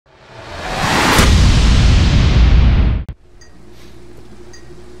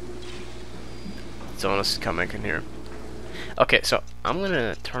someone else is coming, I can hear him. Okay, so I'm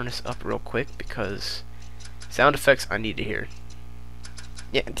gonna turn this up real quick because sound effects I need to hear.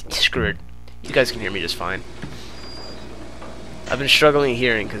 Yeah, screw it. You guys can hear me just fine. I've been struggling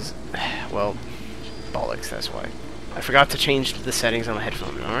hearing because, well, bollocks, that's why. I forgot to change the settings on my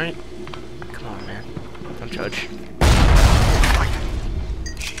headphone, alright? Come on, man. Don't judge.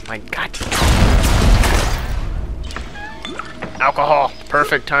 My God. Alcohol.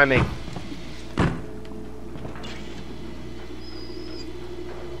 Perfect timing.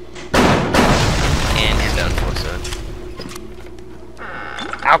 And you're done for, son.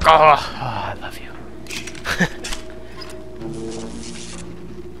 Alcohol. Oh, I love you.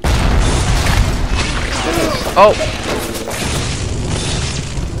 Oh!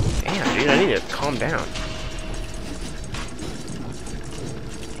 Damn, dude, I need to calm down.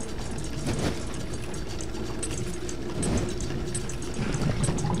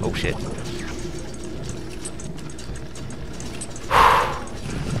 Oh shit.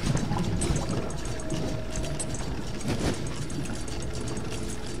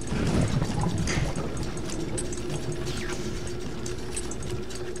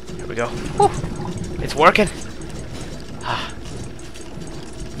 Here we go. Woo. It's working.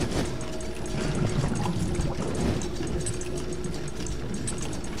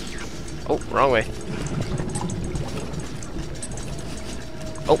 Oh, wrong way.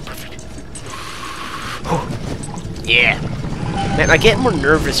 Oh, perfect. Oh, yeah. Man, I get more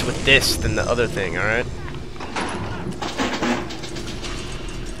nervous with this than the other thing, alright?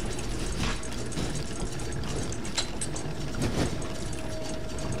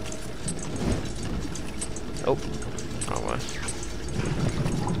 Oh, wrong one.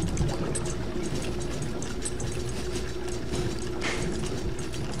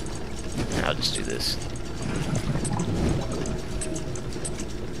 I'll just do this.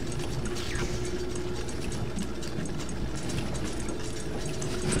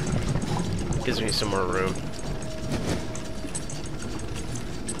 Gives me some more room.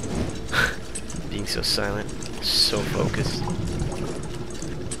 Being so silent, so focused.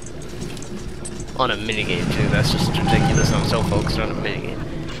 On a minigame too, that's just ridiculous. I'm so focused on a minigame.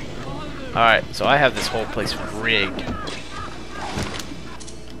 Alright, so I have this whole place rigged.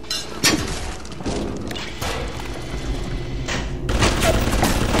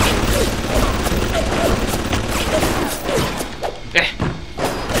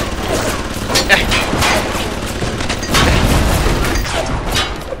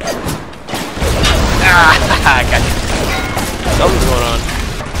 I got you. Something's going on.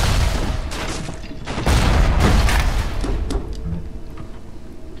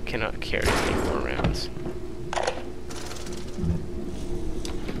 Cannot carry any more rounds.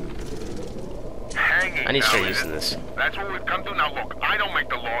 I need to start using this. That's what we've come to now. Look, I don't make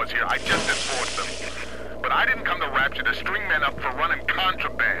the laws here. I just enforce them. But I didn't come to Rapture to string men up for running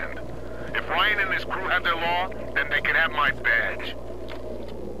contraband. If Ryan and his crew have their law, then they can have my badge.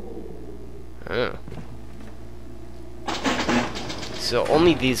 Oh. So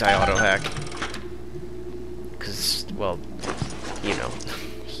only these I auto-hack. Because, well, you know,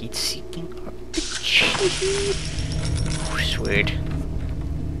 heat-seeking garbage. Oh, sweet.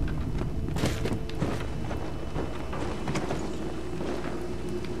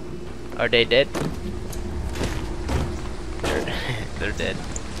 Are they dead? They're dead.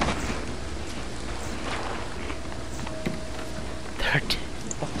 They're dead.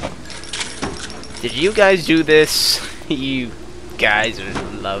 Did you guys do this? You guys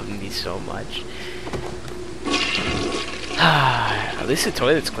love me so much. At least the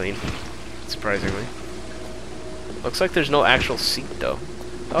toilet's clean, surprisingly. Looks like there's no actual seat though.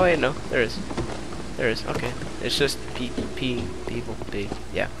 Oh wait, no, there is. There is. Okay, it's just people.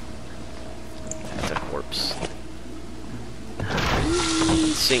 Yeah, that's a corpse.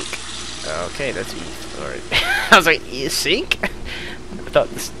 Sink. Okay, that's Eve. All right. I was like, sink. I thought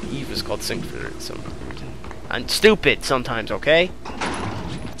this Eve was called sink for some reason. I'm stupid sometimes, okay?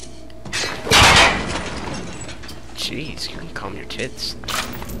 Jeez, you can calm your tits.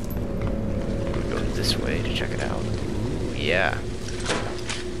 We'll go this way to check it out. Ooh, yeah.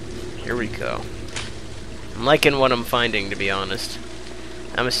 Here we go. I'm liking what I'm finding, to be honest.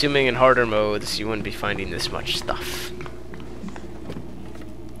 I'm assuming in harder modes you wouldn't be finding this much stuff.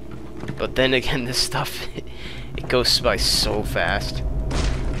 But then again, this stuff, it goes by so fast.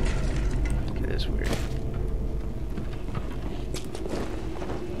 It is weird.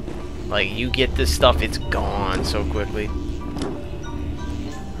 Like, you get this stuff, it's gone so quickly.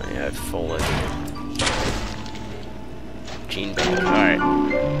 I have full edge. Gene bag. Alright.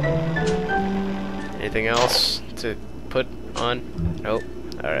 Anything else to put on? Nope.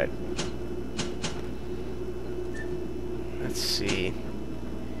 Alright. Let's see.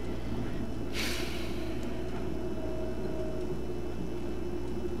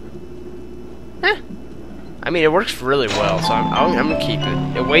 I mean, it works really well, so I'm gonna keep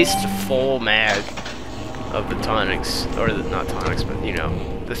it. It wastes a full mag of the tonics, or not tonics, but you know,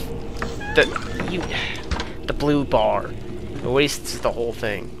 the blue bar. It wastes the whole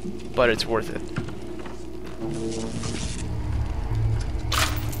thing, but it's worth it.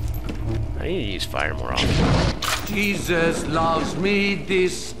 I need to use fire more often. Jesus loves me,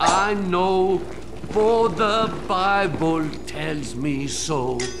 this I know, for the Bible tells me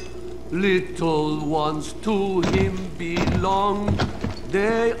so. Little ones to him belong.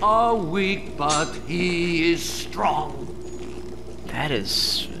 They are weak, but he is strong. That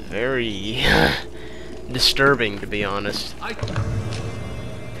is very disturbing, to be honest.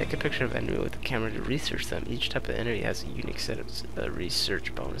 Take a picture of enemy with the camera to research them. Each type of enemy has a unique set of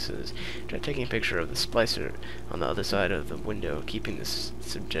research bonuses. Try taking a picture of the splicer on the other side of the window, keeping the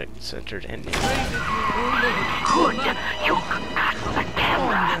subject centered and near. Good, you got the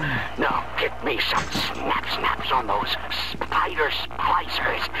camera. Now get me some snaps on those spider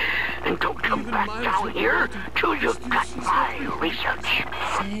splicers, and don't come back down here till you've got my research.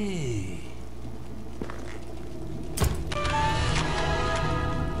 Hey.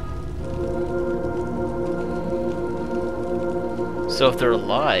 So if they're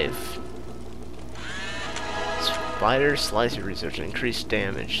alive, spider slicer research and increased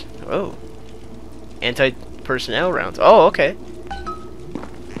damage. Oh, anti-personnel rounds. Oh, okay.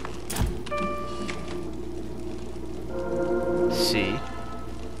 See.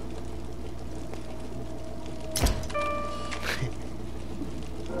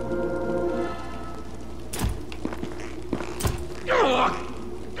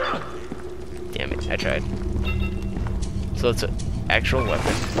 Damn it! I tried. So it's an actual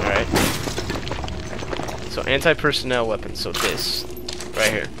weapon, alright? So anti-personnel weapon, so this,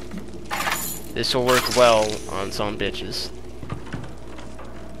 right here. This will work well on some bitches.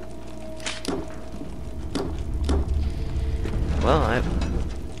 Well, that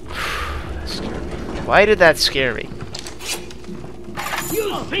scared me. Why did that scare me?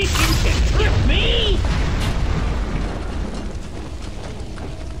 You think you can trip me?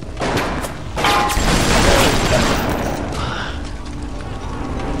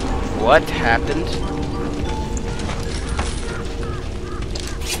 What happened?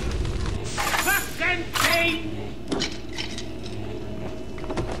 Fucking thing!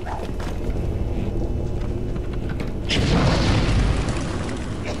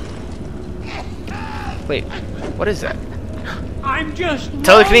 Wait, what is that? I'm just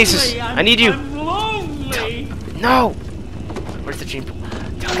Telekinesis! lonely. I need you! I'm lonely! No! Where's the gene pool?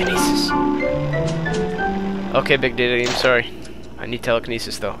 Telekinesis! Okay, Big Daddy, I'm sorry. I need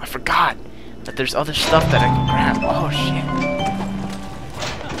telekinesis, though. I forgot that there's other stuff that I can grab. Oh, shit.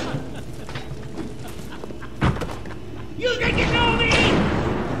 You think you know me?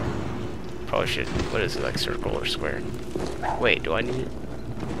 Probably should. What is it, like circle or square? Wait, do I need it?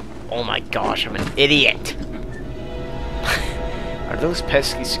 Oh my gosh, I'm an idiot! Are those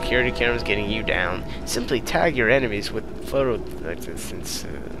pesky security cameras getting you down? Simply tag your enemies with photo like this, since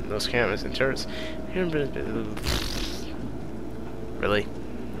those cameras and turrets. Really?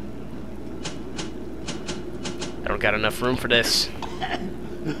 I don't got enough room for this.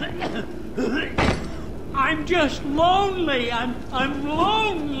 I'm just lonely. I'm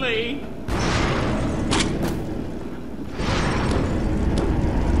lonely.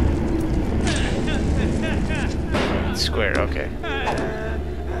 Square, okay.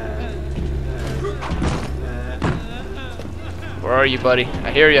 Where are you, buddy?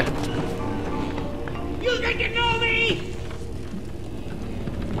 I hear you. You think you know me?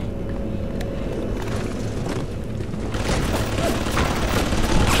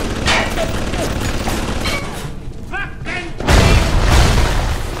 What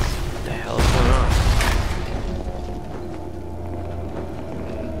the hell is going on?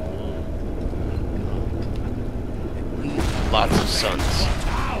 Lots of suns.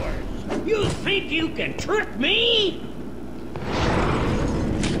 You think you can trick me?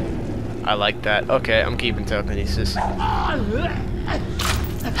 I like that. Okay, I'm keeping telekinesis.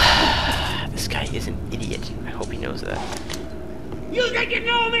 This guy is an idiot. I hope he knows that. You think you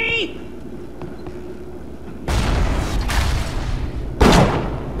know me?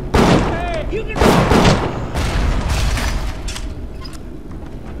 Hey, you can...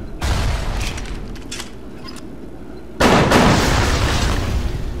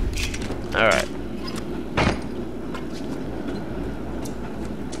 Alright.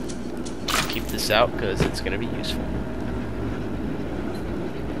 Keep this out because it's going to be useful.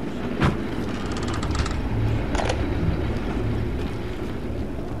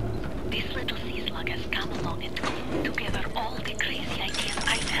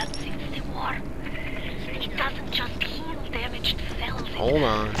 Hold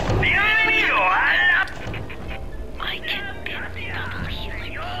on. I can be double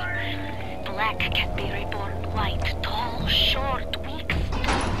human. Black can be reborn white, tall, short, weak,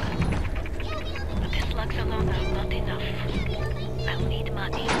 strong. But his lugs alone are not enough. I'll need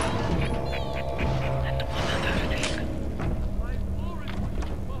money. And one other thing.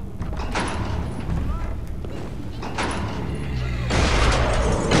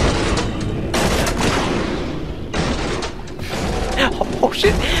 Oh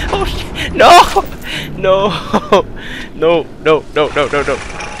shit! Oh shit! No! No! No! No! No! No! No! No!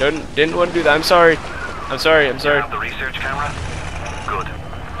 Didn't want to do that. I'm sorry. I'm sorry. I'm sorry. Have the research camera? Good.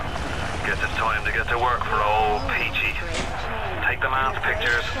 Guess it's time to get to work for old Peachy. Take the man's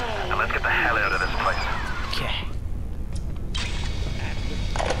pictures, and let's get the hell out of this place. Okay.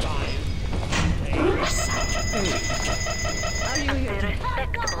 The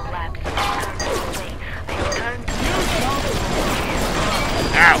respectable labs away. I'll turn to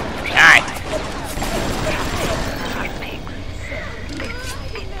Ow! Die!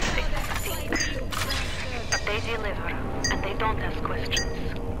 But they deliver, and they don't ask questions.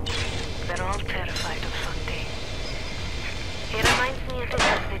 They're all terrified of Sunday. He reminds me a bit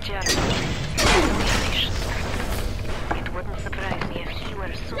of the German. It wouldn't surprise me if he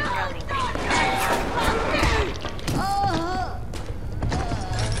were soon running things.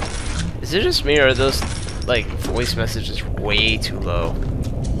 Is it just me, or are those like voice messages way too low?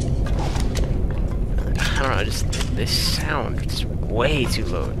 I don't know. Just they sound just way too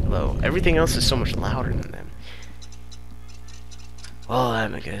low. Everything else is so much louder than them. Well,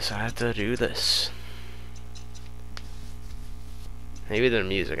 I guess I have to do this. Maybe their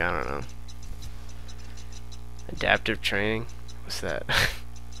music. I don't know. Adaptive training. What's that?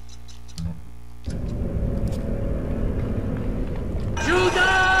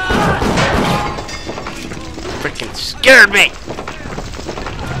 Freaking scared me!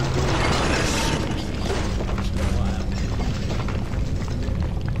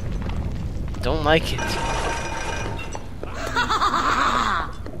 Don't like it.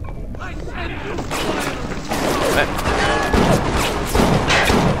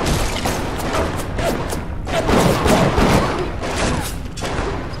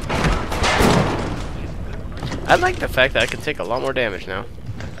 I like the fact that I can take a lot more damage now.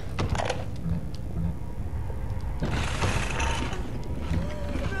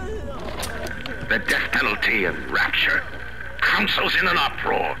 The death penalty and rapture. Council's in an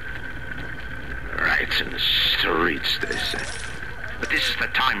uproar. Riots in the streets, they say. But this is the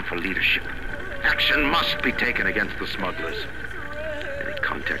time for leadership. Action must be taken against the smugglers. Any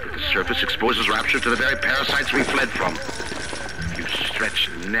contact with the surface exposes rapture to the very parasites we fled from. You stretch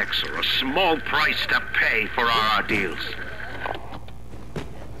necks are a small price to pay for our deals.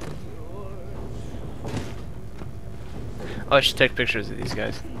 Oh, I should take pictures of these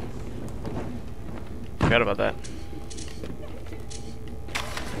guys. Forgot about that.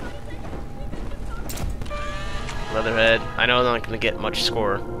 Leatherhead. I know I'm not going to get much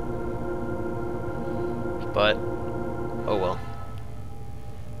score. But, oh well.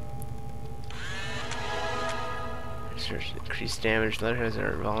 Research increased damage. Leatherheads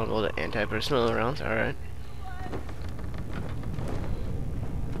are vulnerable to anti-personnel rounds. Alright.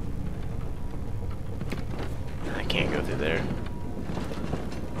 I can't go through there.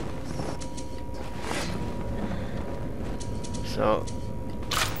 So,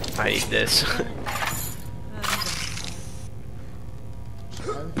 I need this.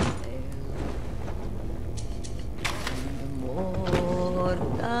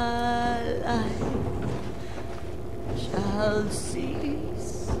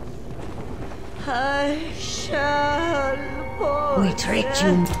 I shall We tricked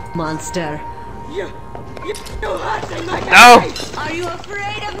you, monster. You hurting my No! Are you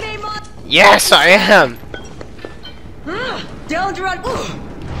afraid of me, monster? Yes, I am! Don't run!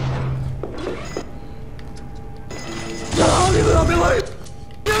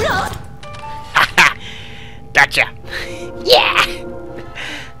 Gotcha! Yeah!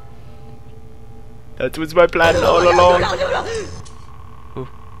 That was my plan all along. Ooh.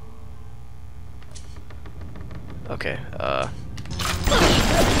 Okay,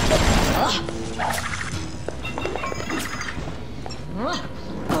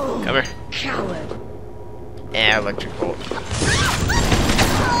 come here. Coward. Yeah, electric bolt.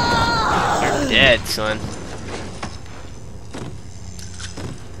 You're dead, son.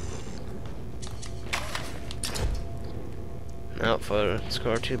 No, photo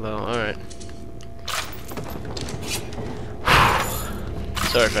score too low. Alright.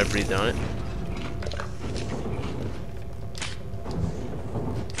 Sorry if I breathed on it.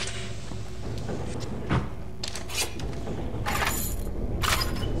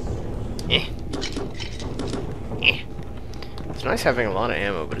 nice having a lot of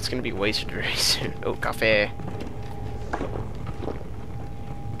ammo, but it's gonna be wasted very soon. Oh, coffee.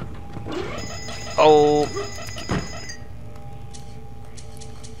 Oh.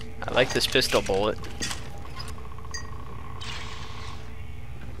 I like this pistol bullet.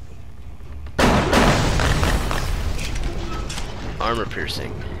 Armor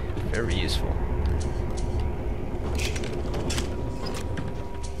piercing. Very useful.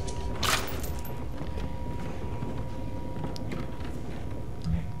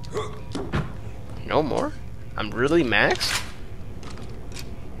 No more? I'm really maxed?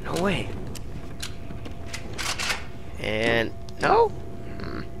 No way. And no?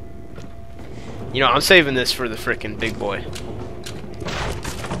 You know, I'm saving this for the frickin' big boy.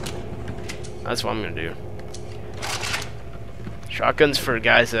 That's what I'm gonna do. Shotguns for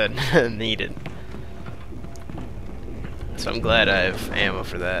guys that need it. So I'm glad I have ammo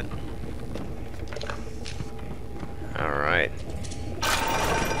for that. Alright.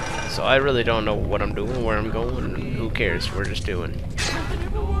 So I really don't know what I'm doing, where I'm going, and who cares, we're just doing.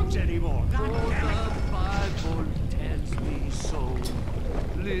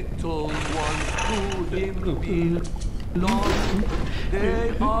 Little ones to him belong.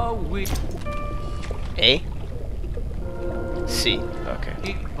 They are weak. A? C.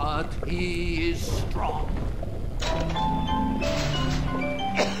 Okay. But he is strong.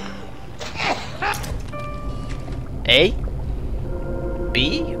 A?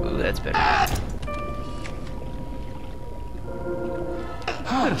 B? Ooh, that's better.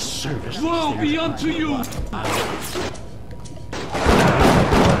 What a service. Woe be unto you!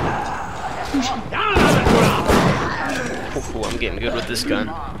 Ooh, I'm getting good with this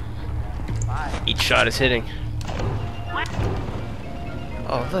gun. Each shot is hitting.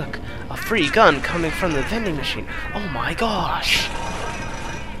 Oh, look. A free gun coming from the vending machine. Oh my gosh.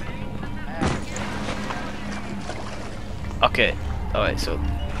 Okay. Alright, so...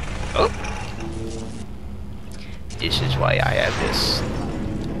 Oh! This is why I have this.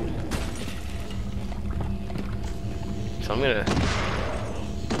 So I'm gonna...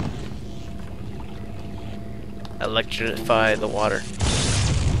 electrify the water.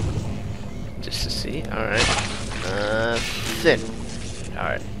 Just to see. Alright. Thin.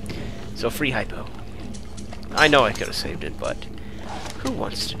 Alright. So free hypo. I know I could have saved it, but who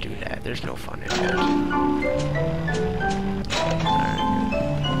wants to do that? There's no fun in that.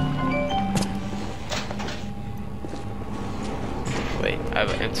 Wait, I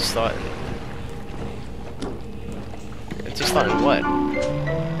have an empty slot. Empty slot in what?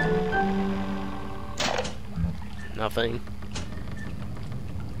 Nothing.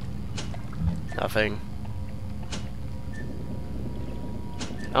 Nothing.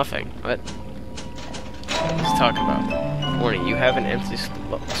 Nothing. What? Let's talk about. Warning, you have an empty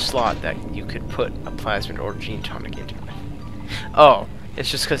slot that you could put a plasmid or gene tonic into. Oh, it's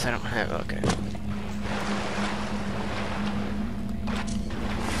just because I don't have. Okay.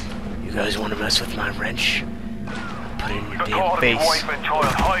 You guys want to mess with my wrench? Put it in your The damn thought of your face. wife and child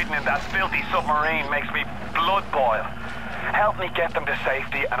hiding in that filthy submarine makes me blood boil. Help me get them to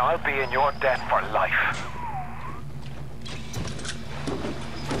safety and I'll be in your debt for life.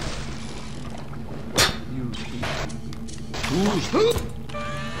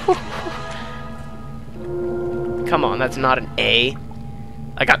 Come on, that's not an A.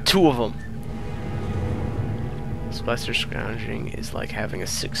 I got 2 of them. Splaster scrounging is like having a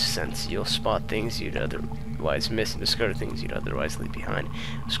sixth sense. You'll spot things you'd otherwise miss and discover things you'd otherwise leave behind.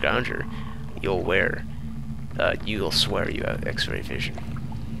 Scrounger, you'll swear you have X-ray vision.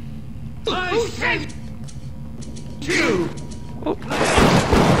 I hate you! Oh.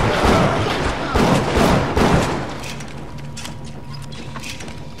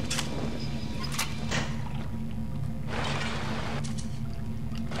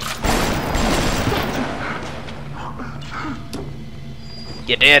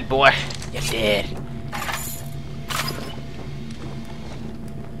 You're dead, boy. You're dead.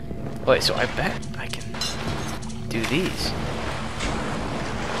 Wait, so I bet I can do these.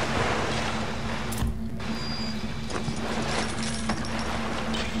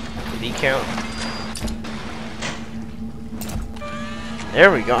 Did he count?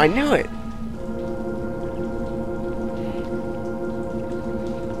 There we go. I knew it.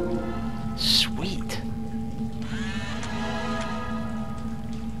 Sweet.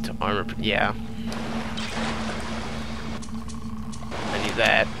 To armor, yeah. I need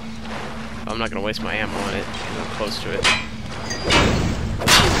that. I'm not gonna waste my ammo on it. I'm close to it.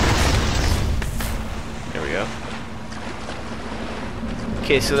 There we go.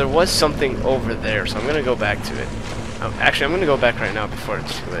 Okay, so there was something over there, so I'm gonna go back to it. Actually, I'm gonna go back right now before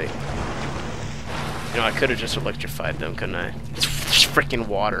it's too late. You know, I could have just electrified them, couldn't I? It's freaking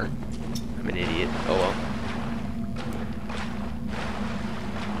water. I'm an idiot. Oh well.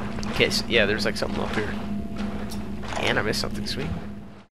 Okay, so, yeah, there's like something up here. And I missed something sweet.